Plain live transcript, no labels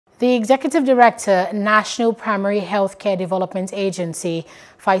The Executive Director, National Primary Healthcare Development Agency,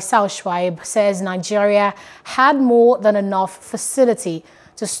 Faisal Shuaib, says Nigeria had more than enough facility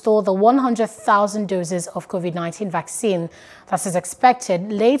to store the 100,000 doses of COVID-19 vaccine that is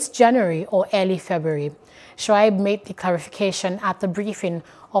expected late January or early February. Shuaib made the clarification at the briefing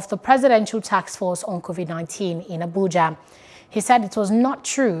of the Presidential Task Force on COVID-19 in Abuja. He said it was not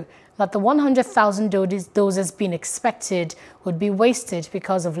true that the 100,000 doses being expected would be wasted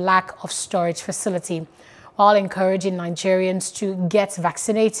because of lack of storage facility, while encouraging Nigerians to get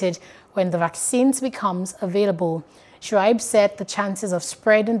vaccinated when the vaccines becomes available. Shuaib said the chances of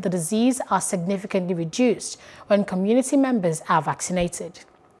spreading the disease are significantly reduced when community members are vaccinated.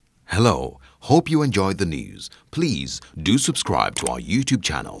 Hello, hope you enjoyed the news. Please do subscribe to our YouTube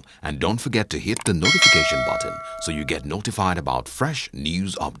channel and don't forget to hit the notification button so you get notified about fresh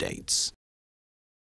news updates.